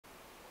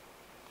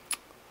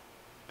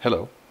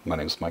Hello, my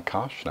name is Mike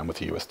Kosh and I'm with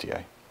the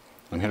USDA.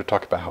 I'm here to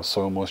talk about how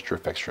soil moisture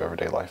affects your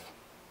everyday life.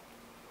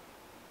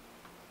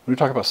 When we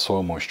talk about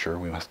soil moisture,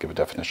 we must give a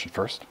definition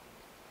first.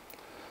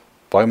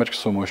 Volumetric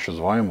soil moisture is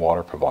volume of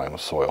water per volume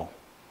of soil.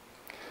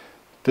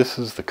 This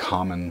is the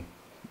common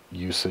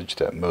usage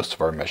that most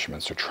of our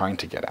measurements are trying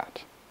to get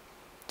at,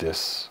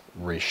 this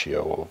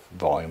ratio of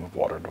volume of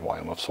water to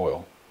volume of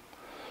soil.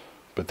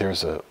 But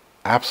there's an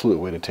absolute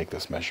way to take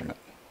this measurement,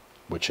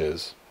 which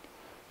is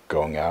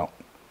going out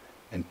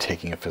and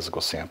taking a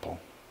physical sample.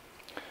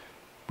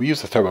 We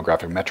use the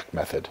thermographic metric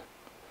method,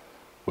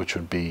 which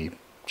would be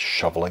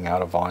shoveling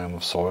out a volume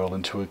of soil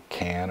into a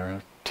can or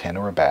a tin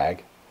or a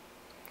bag,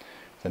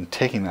 then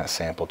taking that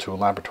sample to a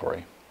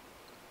laboratory.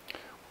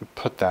 We'd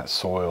put that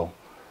soil,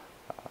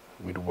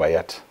 we'd weigh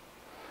it,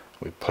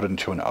 we'd put it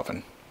into an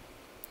oven.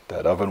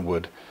 That oven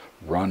would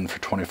run for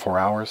 24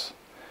 hours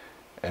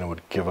and it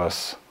would give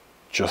us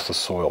just the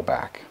soil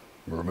back,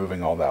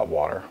 removing all that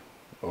water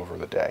over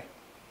the day.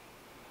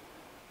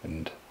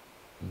 And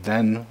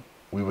then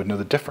we would know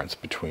the difference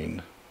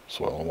between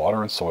soil and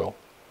water and soil.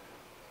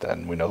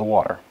 Then we know the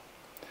water.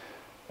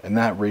 And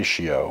that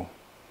ratio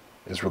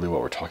is really what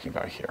we're talking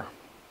about here.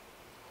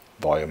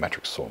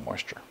 Volumetric soil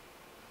moisture.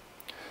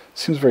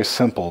 Seems very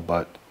simple,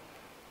 but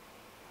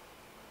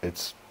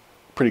it's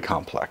pretty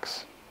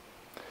complex.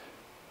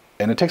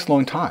 And it takes a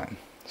long time.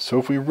 So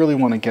if we really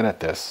want to get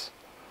at this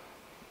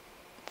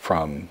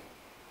from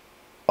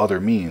other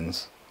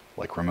means,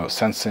 like remote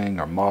sensing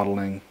or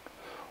modeling,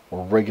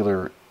 or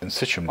regular in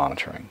situ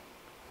monitoring.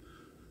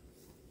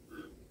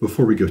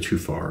 Before we go too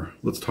far,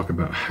 let's talk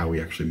about how we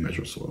actually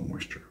measure soil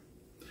moisture.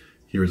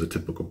 Here is a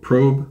typical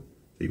probe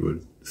that you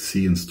would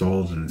see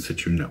installed in an in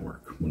situ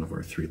network, one of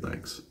our 3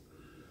 legs.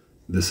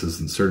 This is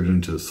inserted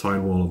into the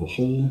sidewall of a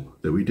hole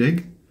that we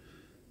dig,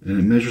 and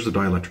it measures the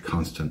dielectric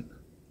constant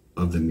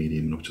of the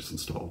medium in which it's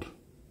installed.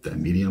 That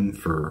medium,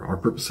 for our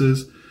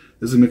purposes,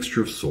 is a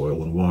mixture of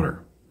soil and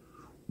water.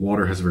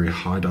 Water has a very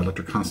high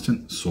dielectric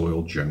constant.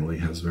 Soil generally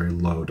has very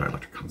low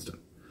dielectric constant.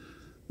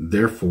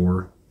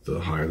 Therefore,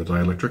 the higher the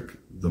dielectric,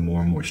 the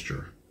more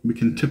moisture. We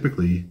can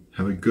typically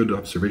have a good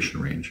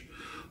observation range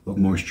of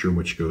moisture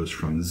which goes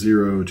from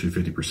 0 to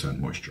 50%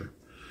 moisture.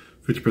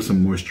 50%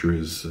 moisture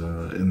is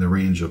in the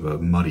range of a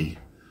muddy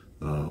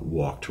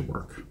walk to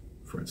work,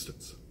 for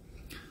instance.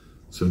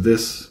 So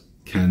this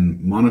can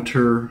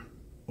monitor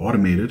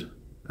automated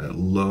at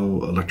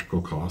low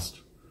electrical cost.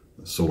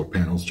 Solar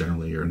panels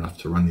generally are enough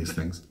to run these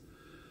things.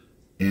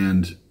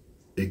 And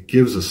it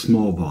gives a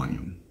small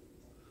volume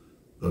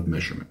of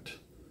measurement.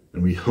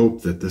 And we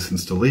hope that this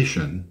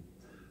installation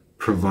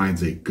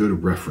provides a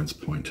good reference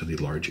point to the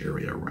large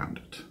area around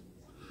it.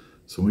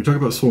 So when we talk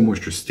about soil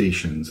moisture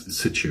stations in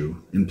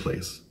situ, in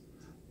place,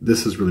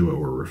 this is really what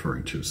we're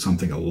referring to,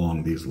 something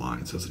along these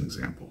lines as an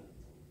example.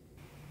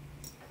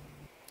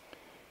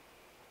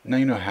 Now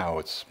you know how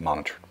it's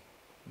monitored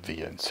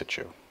via in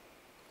situ.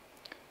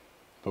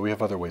 But we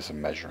have other ways of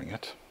measuring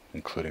it,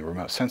 including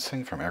remote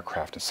sensing from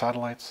aircraft and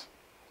satellites.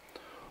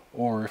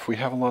 Or if we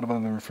have a lot of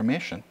other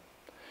information,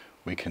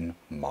 we can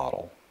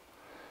model.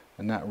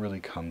 And that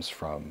really comes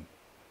from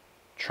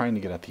trying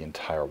to get at the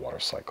entire water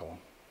cycle.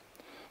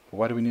 But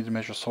why do we need to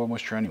measure soil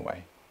moisture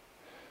anyway?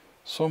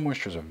 Soil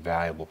moisture is a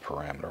valuable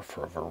parameter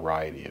for a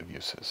variety of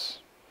uses,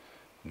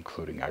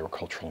 including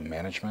agricultural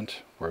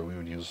management, where we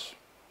would use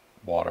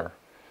water,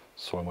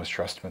 soil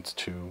moisture estimates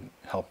to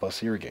help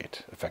us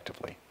irrigate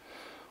effectively.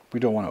 We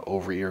don't want to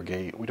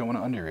over-irrigate, we don't want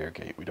to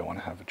under-irrigate, we don't want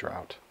to have a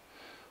drought.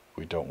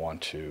 We don't want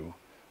to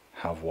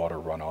have water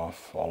run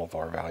off all of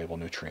our valuable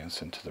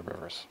nutrients into the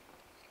rivers.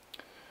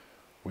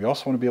 We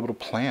also want to be able to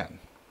plan.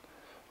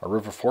 Our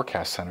river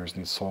forecast centers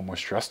need soil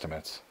moisture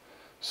estimates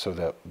so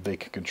that they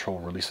can control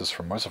releases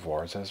from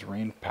reservoirs as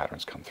rain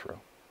patterns come through.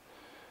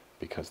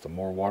 Because the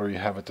more water you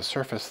have at the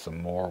surface, the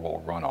more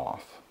will run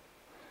off.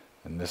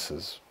 And this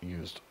is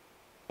used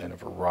in a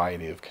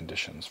variety of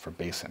conditions for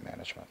basin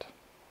management.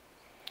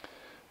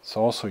 It's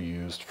also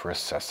used for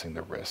assessing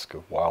the risk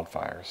of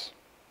wildfires.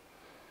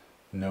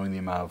 Knowing the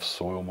amount of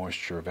soil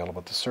moisture available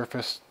at the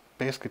surface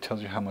basically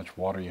tells you how much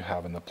water you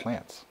have in the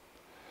plants.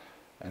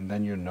 And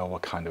then you know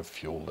what kind of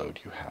fuel load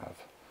you have.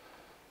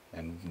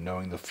 And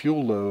knowing the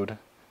fuel load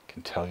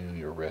can tell you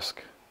your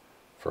risk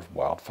for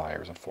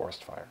wildfires and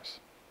forest fires.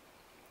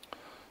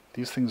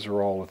 These things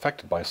are all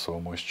affected by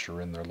soil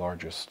moisture in their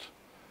largest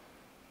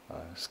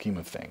scheme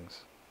of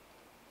things.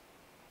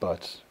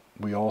 But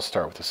we all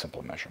start with a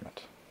simple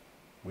measurement.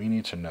 We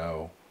need to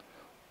know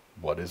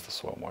what is the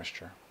soil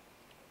moisture.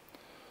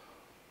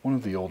 One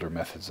of the older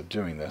methods of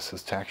doing this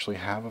is to actually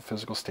have a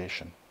physical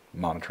station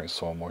monitoring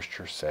soil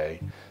moisture, say,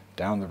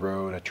 down the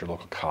road at your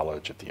local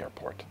college at the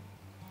airport.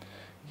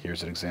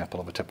 Here's an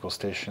example of a typical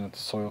station at the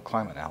Soil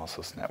Climate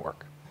Analysis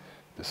Network.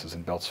 This is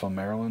in Beltsville,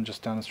 Maryland,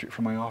 just down the street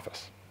from my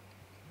office.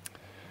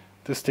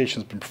 This station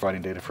has been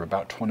providing data for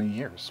about 20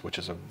 years, which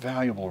is a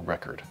valuable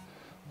record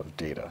of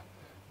data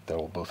that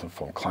will both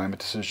inform climate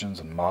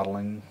decisions and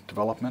modeling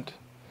development,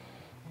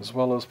 as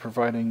well as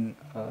providing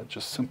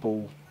just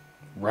simple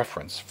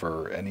reference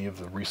for any of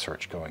the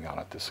research going on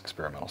at this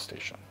experimental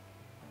station.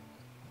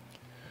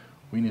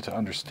 we need to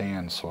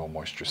understand soil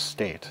moisture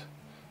state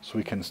so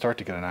we can start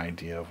to get an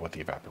idea of what the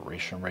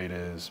evaporation rate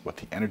is, what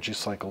the energy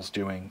cycle is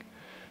doing,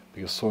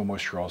 because soil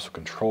moisture also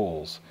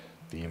controls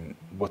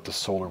what the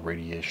solar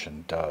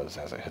radiation does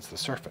as it hits the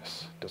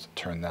surface. Does it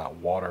turn that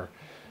water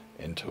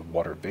into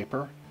water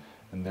vapor,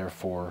 and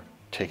therefore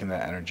taking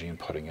that energy and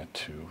putting it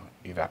to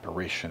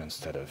evaporation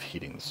instead of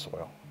heating the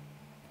soil?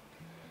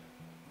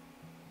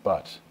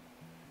 But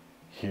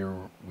here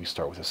we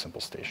start with a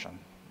simple station.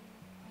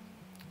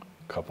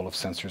 A couple of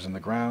sensors in the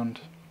ground,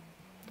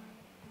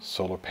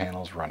 solar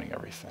panels running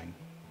everything,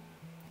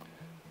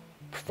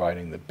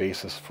 providing the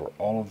basis for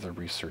all of the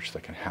research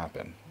that can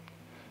happen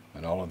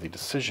and all of the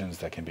decisions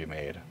that can be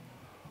made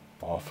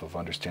off of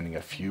understanding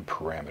a few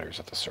parameters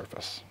at the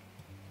surface.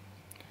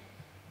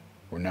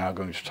 We're now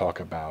going to talk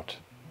about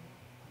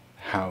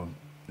how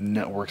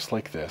networks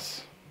like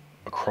this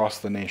across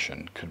the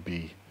nation could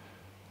be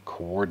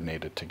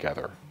coordinated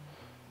together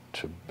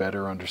to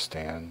better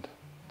understand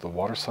the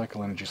water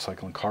cycle, energy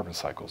cycle, and carbon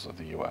cycles of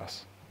the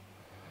U.S.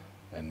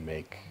 and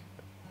make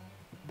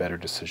better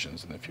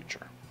decisions in the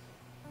future.